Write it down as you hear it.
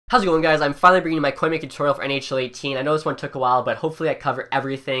How's it going, guys? I'm finally bringing you my coin making tutorial for NHL 18. I know this one took a while, but hopefully I cover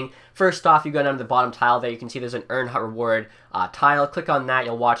everything. First off, you go down to the bottom tile there. You can see there's an Earn Hut Reward tile. Click on that.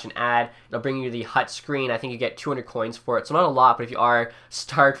 You'll watch an ad. It'll bring you to the Hut screen. I think you get 200 coins for it. So not a lot, but if you are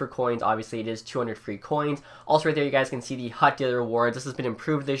starved for coins, obviously it is 200 free coins. Also right there, you guys can see the Hut Daily Rewards. This has been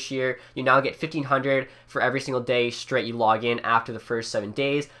improved this year. You now get 1,500 for every single day straight you log in after the first 7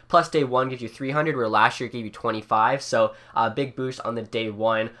 days. Plus day 1 gives you 300, where last year it gave you 25. So a big boost on the day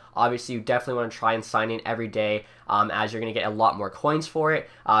 1. Obviously, you definitely want to try and sign in every day, as you're going to get a lot more coins for it.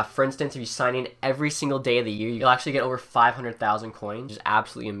 For instance, if you sign in every single day of the year, you'll actually get over 500,000 coins, which is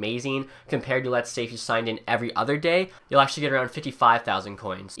absolutely amazing. Compared to, let's say, if you signed in every other day, you'll actually get around 55,000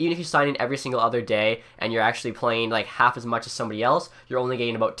 coins. Even if you sign in every single other day and you're actually playing like half as much as somebody else, you're only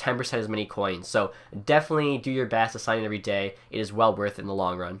getting about 10% as many coins. So definitely do your best to sign in every day. It is well worth it in the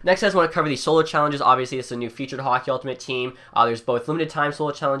long run. Next, I just want to cover the solo challenges. Obviously, this is a new feature to Hockey Ultimate Team. There's both limited time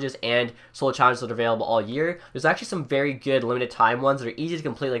solo challenges and solo challenges that are available all year. There's actually some very good limited time ones that are easy to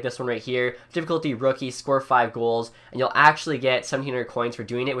complete, like this one right here. Difficulty rookie, score 5 goals, and you'll actually get 1,700 coins for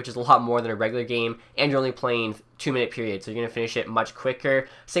doing it, which is a lot more than a regular game, and you're only playing 2-minute period, so you're going to finish it much quicker.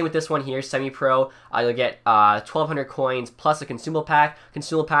 Same with this one here, semi-pro. You'll get 1,200 coins plus a consumable pack.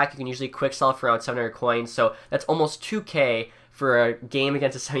 Consumable pack you can usually quick sell for around 700 coins, so that's almost 2K for a game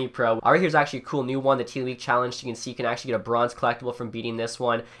against a semi-pro. Right here's actually a cool new one, the Team Week Challenge. You can see you can actually get a bronze collectible from beating this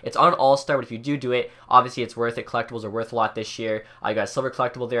one. It's on All-Star, but if you do it, obviously it's worth it. Collectibles are worth a lot this year. I got a silver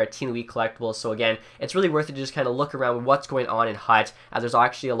collectible there, a Team Week collectible. So again, it's really worth it to just kind of look around what's going on in Hut, as there's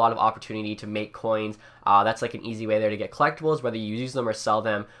actually a lot of opportunity to make coins. That's like an easy way there to get collectibles, whether you use them or sell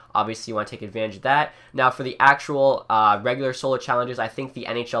them. Obviously, you want to take advantage of that. Now, for the actual regular solo challenges, I think the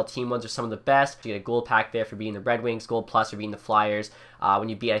NHL team ones are some of the best. You get a gold pack there for beating the Red Wings, gold plus for beating the Flyers. When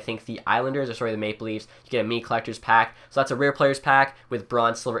you beat, I think, the Islanders, or sorry, the Maple Leafs, you get a mini collector's pack. So that's a rare players pack with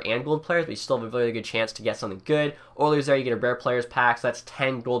bronze, silver, and gold players, but you still have a really good chance to get something good. Oilers there, you get a rare players pack, so that's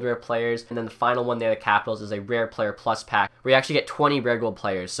 10 gold rare players. And then the final one there, the Capitals, is a rare player plus pack, where you actually get 20 rare gold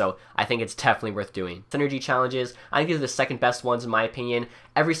players. So I think it's definitely worth doing. Synergy challenges, I think these are the second best ones in my opinion.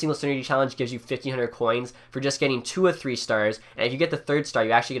 Every single synergy challenge gives you 1,500 coins for just getting 2 of 3 stars, and if you get the 3rd star,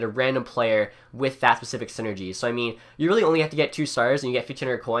 you actually get a random player with that specific synergy. So I mean, you really only have to get 2 stars and you get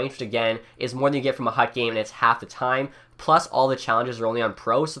 1,500 coins, which again is more than you get from a Hut game, and it's half the time. Plus, all the challenges are only on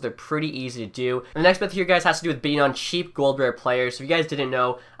Pro, so they're pretty easy to do. And the next method here, guys, has to do with bidding on cheap gold rare players. So if you guys didn't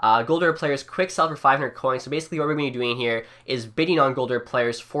know, gold rare players quick sell for 500 coins. So basically what we're going to be doing here is bidding on gold rare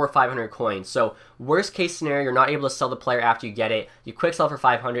players for 500 coins. So worst case scenario, you're not able to sell the player after you get it. You quick sell for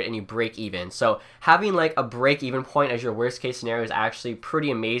 500 and you break even. So having like a break even point as your worst case scenario is actually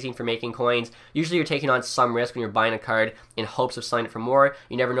pretty amazing for making coins. Usually you're taking on some risk when you're buying a card in hopes of selling it for more.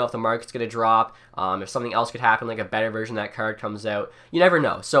 You never know if the market's going to drop. If something else could happen, like a better version of that card comes out, you never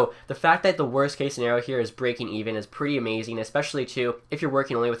know. So the fact that the worst case scenario here is breaking even is pretty amazing, especially too if you're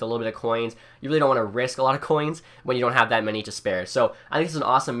working only with a little bit of coins. You really don't want to risk a lot of coins when you don't have that many to spare. So I think this is an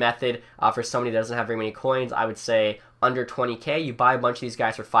awesome method for somebody that doesn't have very many coins. I would say under 20K, you buy a bunch of these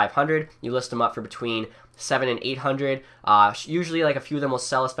guys for 500. You list them up for between 700 and 800. Usually like a few of them will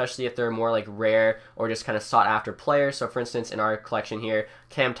sell, especially if they're more like rare or just kind of sought after players. So for instance, in our collection here,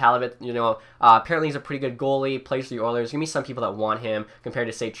 Cam Talbot, you know, apparently he's a pretty good goalie, plays for the Oilers. There's gonna be some people that want him compared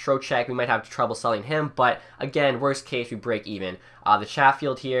to say Trocheck. We might have trouble selling him, but again, worst case, we break even. The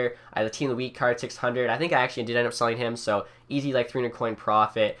Chatfield here, the Team of the Week card, 600. I think I actually did end up selling him, so easy, like 300 coin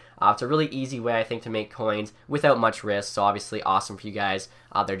profit. It's a really easy way, I think, to make coins without much risk, so obviously awesome for you guys.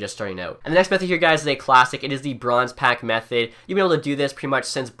 They're just starting out. And the next method here, guys, is a classic. It is the bronze pack method. You've been able to do this pretty much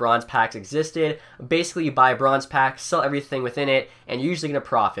since bronze packs existed. Basically, you buy a bronze pack, sell everything within it, and you're usually going to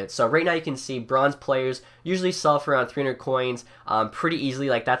profit. So right now you can see bronze players usually sell for around 300 coins pretty easily.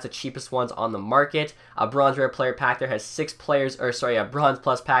 Like that's the cheapest ones on the market. A bronze rare player pack there has 6 players, or sorry, a bronze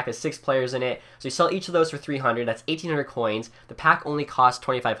plus pack has 6 players in it. So you sell each of those for 300. That's 1,800 coins. The pack only costs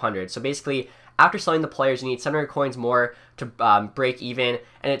 2,500. So basically, after selling the players, you need 700 coins more to break even,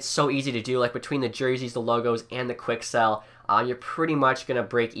 and it's so easy to do. Like between the jerseys, the logos, and the quick sell, you're pretty much going to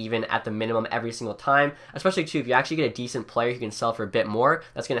break even at the minimum every single time, especially too if you actually get a decent player who can sell for a bit more.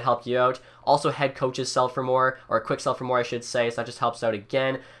 That's going to help you out. Also, head coaches sell for more, or quick sell for more, I should say, so that just helps out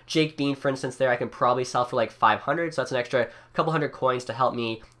again. Jake Bean, for instance, there I can probably sell for like 500, so that's an extra couple hundred coins to help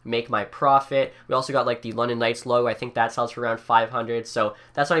me make my profit. We also got like the London Knights logo. I think that sells for around 500, so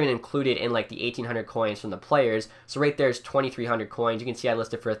that's not even included in like the 1,800 coins from the players. So right there is 2,300 coins. You can see I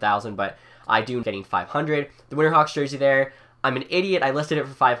listed for 1,000, but I do getting 500. The Winterhawks jersey there, I'm an idiot. I listed it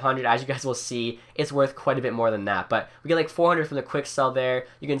for 500. As you guys will see, it's worth quite a bit more than that. But we get like 400 from the quick sell there.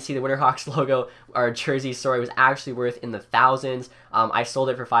 You can see the Winterhawks logo, or jersey, sorry, was actually worth in the thousands. I sold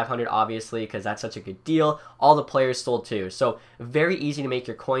it for 500, obviously, because that's such a good deal. All the players sold too. So very easy to make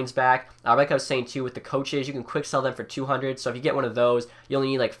your coins back. Like I was saying too, with the coaches, you can quick sell them for 200. So if you get one of those, you only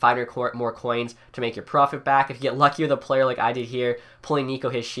need like 500 more coins to make your profit back. If you get lucky with a player like I did here, pulling Nico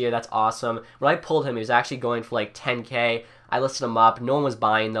Hischier, that's awesome. When I pulled him, he was actually going for like 10K. I listed him up. No one was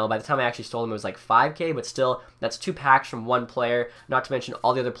buying, though. By the time I actually sold him, it was like 5K, but still, that's 2 packs from one player, not to mention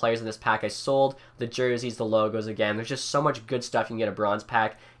all the other players in this pack I sold, the jerseys, the logos. Again, there's just so much good stuff you can get a bronze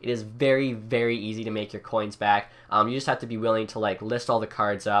pack. It is very, very easy to make your coins back. You just have to be willing to like list all the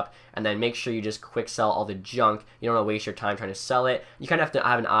cards up, and then make sure you just quick sell all the junk. You don't want to waste your time trying to sell it. You kind of have to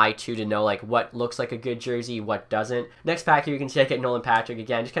have an eye, too, to know like what looks like a good jersey, what doesn't. Next pack here, you can see I get Nolan Patrick.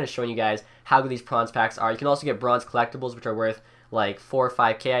 Again, just kind of showing you guys how good these bronze packs are. You can also get bronze collectibles, which are worth like 4 or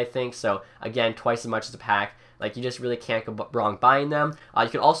 5K, I think. So again, twice as much as a pack. Like, you just really can't go wrong buying them. You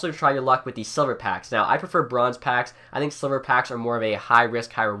can also try your luck with these silver packs. Now, I prefer bronze packs. I think silver packs are more of a high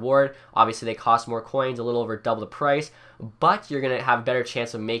risk, high reward. Obviously, they cost more coins, a little over double the price, but you're going to have a better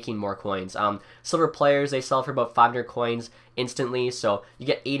chance of making more coins. Silver players, they sell for about 500 coins instantly, so you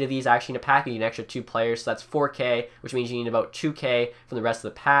get 8 of these actually in a pack. You get an extra 2 players, so that's 4K, which means you need about 2K from the rest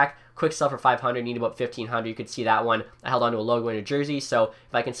of the pack. Quick sell for 500, you need about 1,500. You could see that one. I held onto a logo and a jersey, so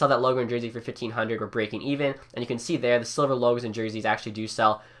if I can sell that logo and jersey for 1,500, we're breaking even. And you can see there, the silver logos and jerseys actually do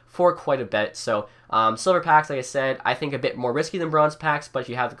sell for quite a bit. So silver packs, like I said, I think a bit more risky than bronze packs, but if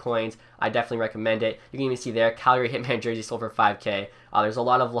you have the coins, I definitely recommend it. You can even see there, Calgary Hitman jersey sold for 5K. There's a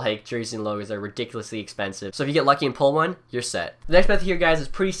lot of like jerseys and logos that are ridiculously expensive. So if you get lucky and pull one, you're set. The next method here, guys, is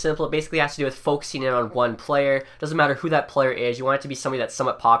pretty simple. It basically has to do with focusing in on one player. Doesn't matter who that player is. You want it to be somebody that's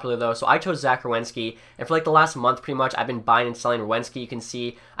somewhat popular, though. So I chose Zach Werenski, and for like the last month, pretty much, I've been buying and selling Werenski. You can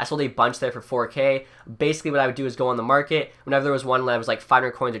see I sold a bunch there for 4K. Basically, what I would do is go on the market. Whenever there was one that was like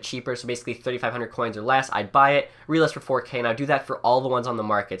 500 coins or cheaper, so basically 3,500 coins or less, I'd buy it, relist for 4K, and I'd do that for all the ones on the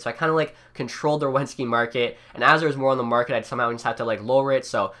market. So I kind of like controlled the Werenski market, and as there was more on the market, I'd somehow just have to like lower it.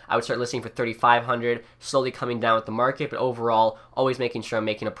 So I would start listing for 3,500, slowly coming down with the market, but overall, always making sure I'm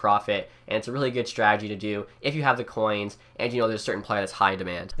making a profit. And it's a really good strategy to do if you have the coins and you know there's a certain player that's high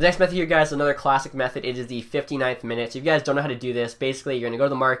demand. The next method here, guys, is another classic method. It is the 59th minute. So if you guys don't know how to do this, basically you're going to go to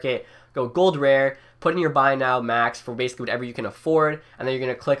the market, go gold rare, put in your buy now max for basically whatever you can afford, and then you're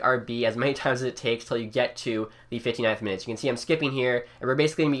going to click RB as many times as it takes till you get to the 59th minute. So you can see I'm skipping here, and we're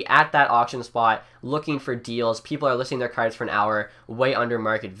basically going to be at that auction spot looking for deals. People are listing their cards for an hour way under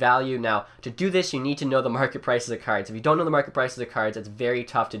market value. Now, to do this, you need to know the market prices of cards. If you don't know the market prices of cards, it's very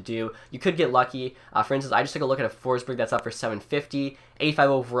tough to do. You could get lucky. For instance, I just took a look at a Forsberg that's up for 750, 85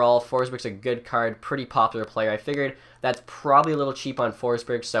 overall. Forsberg's a good card, pretty popular player. I figured that's probably a little cheap on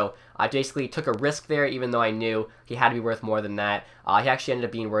Forsberg, so I basically took a risk there, even though I knew he had to be worth more than that. He actually ended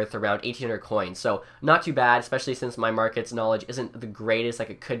up being worth around 1,800 coins, so not too bad, especially since my markets knowledge isn't the greatest. Like,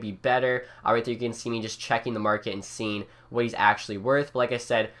 it could be better. Right there you can see me just checking the market and seeing what he's actually worth. But like I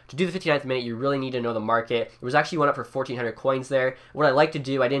said, to do the 59th minute, you really need to know the market. It was actually one up for 1,400 coins there. What I like to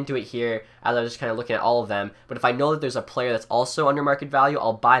do, I didn't do it here as I was just kind of looking at all of them, but if I know that there's a player that's also under market value,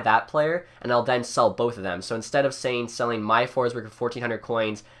 I'll buy that player and I'll then sell both of them. So instead of selling my Forsberg for 1,400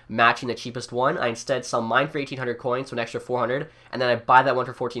 coins, matching the cheapest one, I instead sell mine for 1,800 coins, so an extra 400, and then I buy that one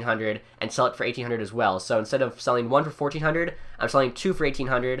for 1,400 and sell it for 1,800 as well. So instead of selling one for 1,400, I'm selling two for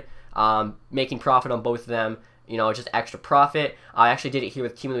 1,800, making profit on both of them. You know, just extra profit. I actually did it here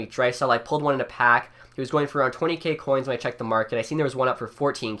with Team of the Week Drysdale. I pulled one in a pack. He was going for around 20K coins when I checked the market. I seen there was one up for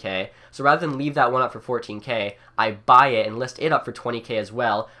 14K. So rather than leave that one up for 14K, I buy it and list it up for 20K as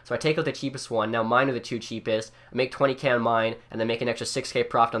well. So I take out the cheapest one. Now mine are the two cheapest. I make 20K on mine and then make an extra 6K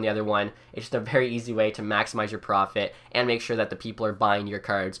profit on the other one. It's just a very easy way to maximize your profit and make sure that the people are buying your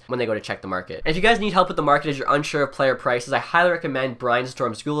cards when they go to check the market. And if you guys need help with the market as you're unsure of player prices, I highly recommend Brian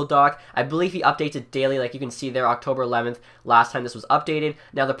Storm's Google Doc. I believe he updates it daily, like you can see there, October 11th, last time this was updated.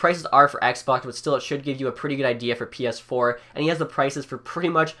 Now the prices are for Xbox, but still it should give you a pretty good idea for PS4, and he has the prices for pretty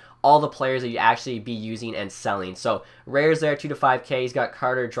much all the players that you'd actually be using and selling. So rares there, 2 to 5K. He's got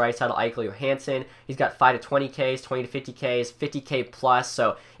Carter, Draisaitl, Eichel, Johansson. He's got 5 to 20Ks, 20 to 50Ks, 50K plus.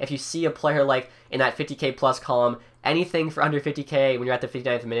 So if you see a player like in that 50K plus column, anything for under 50K when you're at the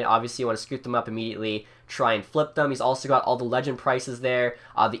 59th minute, obviously you want to scoot them up immediately. try and flip them. He's also got all the legend prices there,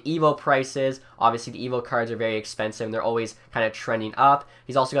 the Evo prices. Obviously, the Evo cards are very expensive, and they're always kind of trending up.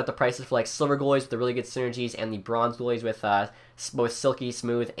 He's also got the prices for like silver goalies with the really good synergies, and the bronze goalies with both Silky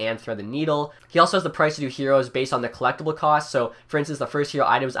Smooth and Thread the Needle. He also has the price to do heroes based on the collectible cost. So, for instance, the first hero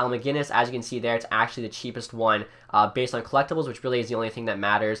item is Al McGinnis. As you can see there, it's actually the cheapest one based on collectibles, which really is the only thing that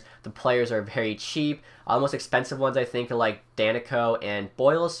matters. The players are very cheap. The most expensive ones, I think, are like Danico and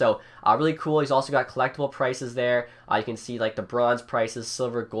Boyle. So, really cool. He's also got collectible prices there. You can see like the bronze prices,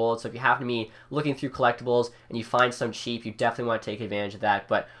 silver, gold. So, if you happen to be looking through collectibles and you find some cheap, you definitely want to take advantage of that.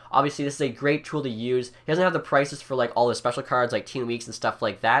 But obviously, this is a great tool to use. He doesn't have the prices for like all the special cards like Teen Weeks and stuff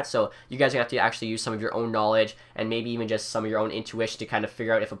like that. So, you guys are going to have to actually use some of your own knowledge and maybe even just some of your own intuition to kind of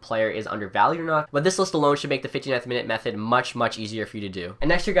figure out if a player is undervalued or not. But this list alone should make the 59th minute method much, much easier for you to do. And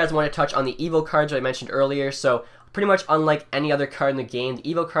next here, guys, I want to touch on the Evo cards that I mentioned earlier. So, pretty much unlike any other card in the game, the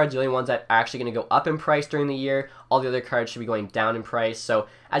Evo cards are the only ones that are actually going to go up in price during the year. All the other cards should be going down in price. So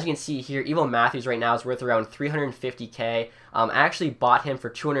as you can see here, Evo Matthews right now is worth around 350k. I actually bought him for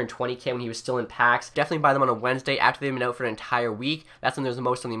 220k when he was still in packs. Definitely buy them on a Wednesday after they've been out for an entire week. That's when there's the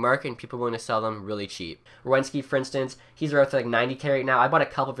most on the market and people are willing to sell them really cheap. Rowensky, for instance, he's worth like 90k right now. I bought a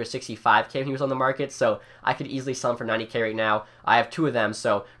couple for 65k when he was on the market, so I could easily sell them for 90k right now. I have three of them,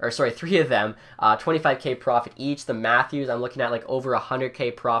 25k profit each. The Matthews, I'm looking at like over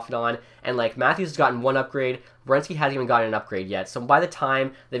 100k profit on, and like Matthews has gotten one upgrade. Rowensky hasn't even gotten an upgrade yet. So by the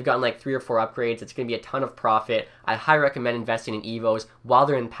time they've gotten like 3 or 4 upgrades, it's going to be a ton of profit. I highly recommend investing in Evos while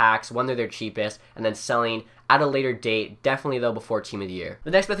they're in packs, when they're their cheapest, and then selling at a later date, definitely though before Team of the Year.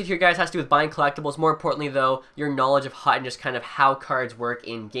 The next method here, guys, has to do with buying collectibles. More importantly though, your knowledge of HUT and just kind of how cards work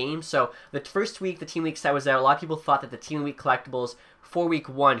in game. So the first week the Team Week set was out, a lot of people thought that the Team Week collectibles for week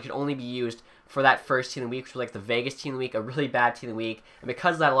 1 could only be used for that first Team of the Week, which was like the Vegas Team of the Week, a really bad Team of the Week. And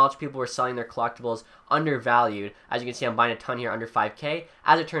because of that, a lot of people were selling their collectibles undervalued. As you can see, I'm buying a ton here under 5k.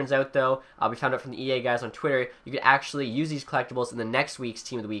 As it turns out though, we found out from the EA guys on Twitter, you could actually use these collectibles in the next week's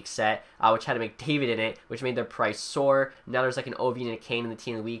Team of the Week set, which had a McDavid in it, which made their price soar. Now there's like an OV and a Kane in the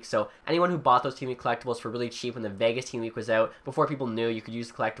Team of the Week. So anyone who bought those Team of the Week collectibles for really cheap when the Vegas Team of the Week was out, before people knew you could use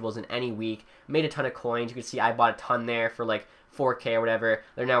the collectibles in any week, made a ton of coins. You can see I bought a ton there for like 4k or whatever.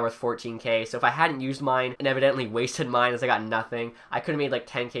 They're now worth 14k. So if I hadn't used mine and evidently wasted mine as I got nothing, I could have made like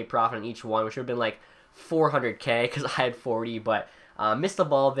 10k profit on each one, which would have been like 400k because I had 40, but missed the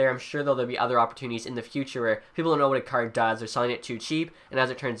ball there. I'm sure though there'll be other opportunities in the future where people don't know what a card does. They're selling it too cheap, and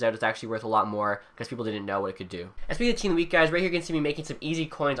as it turns out, it's actually worth a lot more because people didn't know what it could do. And speaking of Team of the Week, guys, right here you can see me making some easy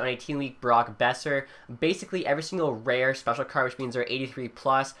coins on a Team of the Week Brock Besser. Basically, every single rare special card, which means they're 83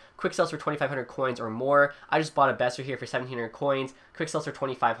 plus, quick sells for 2,500 coins or more. I just bought a Besser here for 1,700 coins. Quick sells for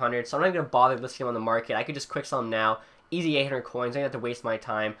 2,500, so I'm not even going to bother listing them on the market. I could just quick sell them now. Easy 800 coins. I didn't have to waste my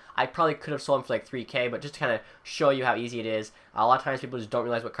time. I probably could have sold them for like 3k, but just to kind of show you how easy it is. A lot of times people just don't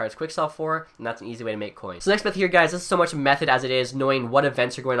realize what cards quick sell for, and that's an easy way to make coins. So next method here, guys, this is so much a method as it is knowing what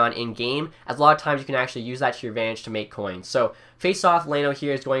events are going on in game, as a lot of times you can actually use that to your advantage to make coins. So face off Leno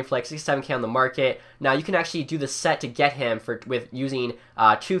here is going for like 67k on the market. Now you can actually do the set to get him with using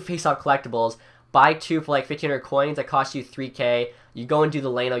 2 face off collectibles. Buy 2 for like 1,500 coins. That costs you 3k. You go and do the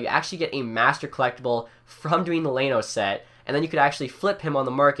Leno. You actually get a master collectible from doing the Leno set, and then you could actually flip him on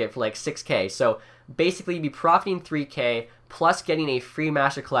the market for like 6k. So basically you'd be profiting 3k plus getting a free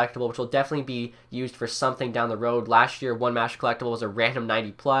master collectible, which will definitely be used for something down the road. Last year, one master collectible was a random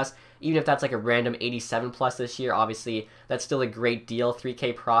 90 plus. Even if that's like a random 87 plus this year, obviously that's still a great deal.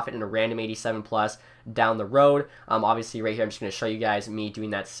 3k profit and a random 87 plus down the road. Obviously right here I'm just going to show you guys me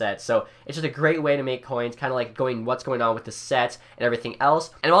doing that set. So it's just a great way to make coins, kind of like what's going on with the sets and everything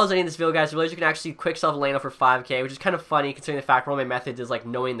else. And while I was editing this video, guys, I realized you can actually quick sell Leno for 5k, which is kind of funny considering the fact one of my methods is like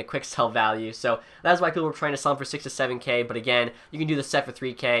knowing the quick sell value. So that's why people were trying to sell them for 6 to 7k, but again, you can do the set for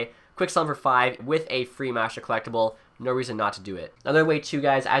 3k, quick sell them for 5 with a free master collectible. No reason not to do it. Another way too,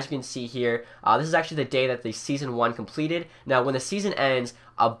 guys, as you can see here, this is actually the day that the Season 1 completed. Now, when the season ends,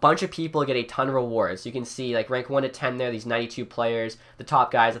 a bunch of people get a ton of rewards. You can see, like, rank 1 to 10 there, these 92 players. The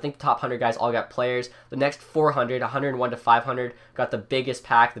top guys, I think the top 100 guys all got players. The next 400, 101 to 500, got the biggest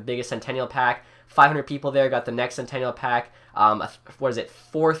pack, the biggest Centennial pack. 500 people there got the next Centennial pack. What is it,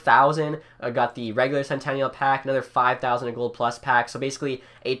 4,000 got the regular Centennial pack, another 5,000 a Gold Plus pack. So basically,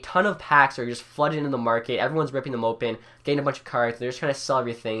 a ton of packs are just flooded into the market. Everyone's ripping them open, getting a bunch of cards. They're just trying to sell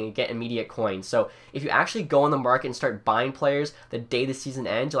everything and get immediate coins. So if you actually go on the market and start buying players the day the season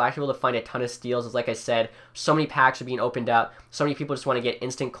ends, you'll actually be able to find a ton of steals. As like I said, so many packs are being opened up. So many people just want to get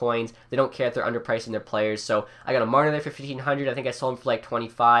instant coins. They don't care if they're underpricing their players. So I got a Marner there for 1,500. I think I sold him for like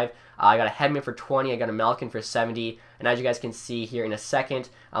 25. I got a Hedman for 20. I got a Malkin for 70. and as you guys can see here in a second,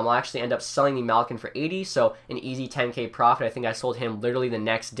 I'll actually end up selling the Malkin for 80, so an easy 10k profit. I think I sold him literally the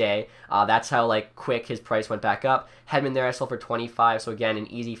next day. That's how like quick his price went back up. Hedman there I sold for 25, so again,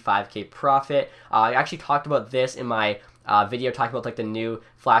 an easy 5k profit. I actually talked about this in my video talking about like the new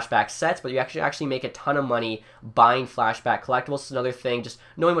flashback sets, but you actually make a ton of money buying flashback collectibles. It's another thing, just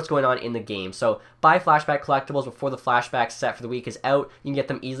knowing what's going on in the game. So buy flashback collectibles before the flashback set for the week is out. You can get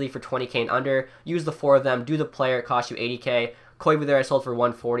them easily for 20k and under. Use the 4 of them, do the player, it costs you 80k. Koivu there I sold for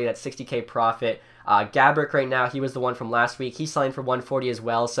 140, that's 60k profit. Gabrick right now, he was the one from last week. He's selling for 140 as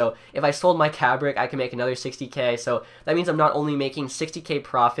well. So if I sold my Gabrick, I can make another 60k. So that means I'm not only making 60k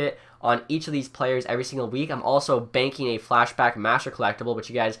profit on each of these players every single week, I'm also banking a flashback master collectible, which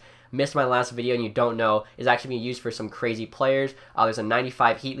you guys missed my last video and you don't know is actually being used for some crazy players. There's a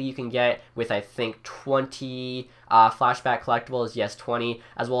 95 Heatley you can get with I think 20 flashback collectibles, yes 20,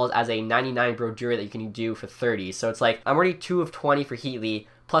 as well as a 99 Brodeur that you can do for 30. So it's like I'm already 2 of 20 for Heatley,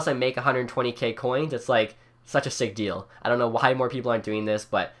 plus I make 120k coins. It's like such a sick deal. I don't know why more people aren't doing this,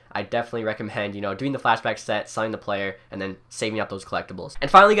 but I definitely recommend, you know, doing the flashback set, selling the player, and then saving up those collectibles. And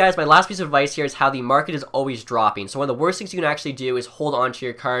finally, guys, my last piece of advice here is how the market is always dropping. So one of the worst things you can actually do is hold on to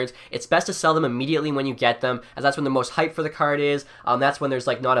your cards. It's best to sell them immediately when you get them, as that's when the most hype for the card is. That's when there's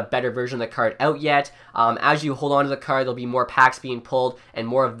like not a better version of the card out yet. As you hold on to the card, there'll be more packs being pulled and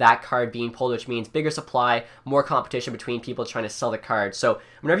more of that card being pulled, which means bigger supply, more competition between people trying to sell the card. So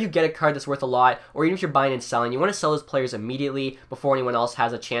whenever you get a card that's worth a lot, or even if you're buying and selling, you want to sell those players immediately before anyone else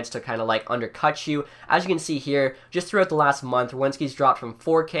has a chance to kind of like undercut you. As you can see here, just throughout the last month, Rowinski's dropped from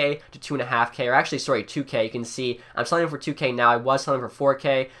 4k to 2.5k, or actually, sorry, 2k. You can see I'm selling him for 2k now. I was selling him for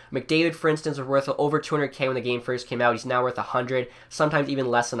 4k. McDavid, for instance, was worth over 200k when the game first came out. He's now worth 100, sometimes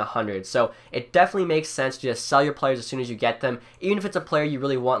even less than 100. So it definitely makes sense to just sell your players as soon as you get them, even if it's a player you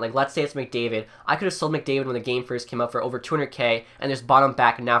really want. Like, let's say it's McDavid. I could have sold McDavid when the game first came out for over 200k, and just bought him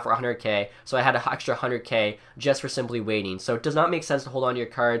back now for 100k. So I had an extra 100k just for simply waiting. So it does not make sense to hold on to your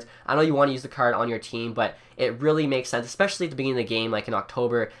cards. I know you want to use the card on your team, but it really makes sense, especially at the beginning of the game, like in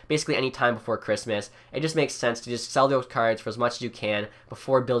October, basically any time before Christmas. It just makes sense to just sell those cards for as much as you can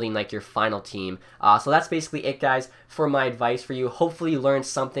before building like your final team. So that's basically it, guys, for my advice for you. Hopefully you learned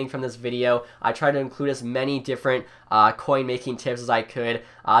something from this video. I tried to include as many different coin making tips as I could.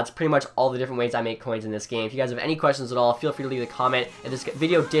 It's pretty much all the different ways I make coins in this game. If you guys have any questions at all, feel free to leave a comment. If this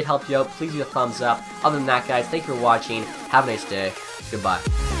video did help you out, please leave a thumbs up. Other than that, guys, thank you for watching. Have a nice day. Goodbye.